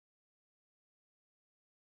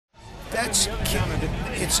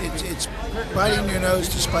it's biting your nose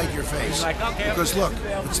to spite your face. Because look,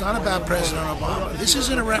 it's not about President Obama. This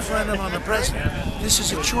isn't a referendum on the president. This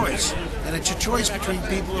is a choice, and it's a choice between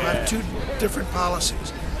people who have two different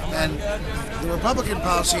policies. And the Republican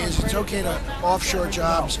policy is it's okay to offshore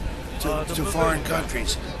jobs to foreign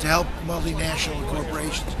countries to help multinational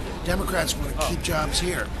corporations. Democrats want to keep jobs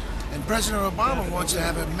here. And President Obama wants to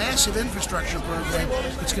have a massive infrastructure program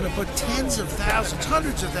that's going to put tens of thousands,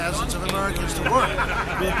 hundreds of thousands of Americans to work.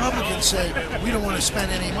 The Republicans say, we don't want to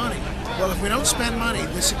spend any money. Well, if we don't spend money,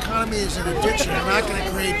 this economy is in a ditch and we're not going to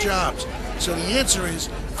create jobs. So the answer is,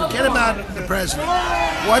 forget about the president.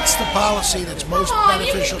 What's the policy that's most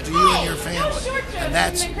beneficial to you and your family? And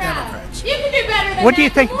that's Democrats. What do you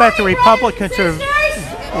think about the Republicans who are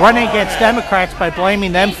running against Democrats by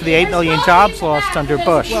blaming them for the 8 million jobs lost under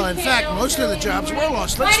Bush? Well, in fact, most of the jobs were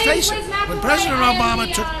lost. Let's face it, when President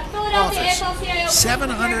Obama took office,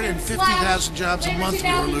 750,000 jobs a month we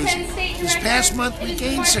were losing. This past month we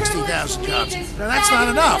gained 60,000 jobs. Now that's not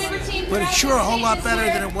enough, but it's sure a whole lot better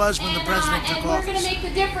than it was when the president took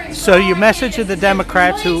office. So your message to the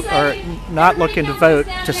Democrats who are not looking to vote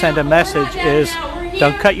to send a message is,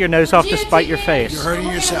 don't cut your nose off to spite your face. You're hurting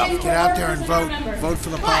yourself. Get out there and vote. Vote for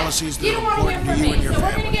the policies that are important to you and your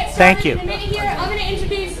family. Thank you. I'm going to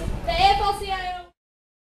introduce the AFL-CIO.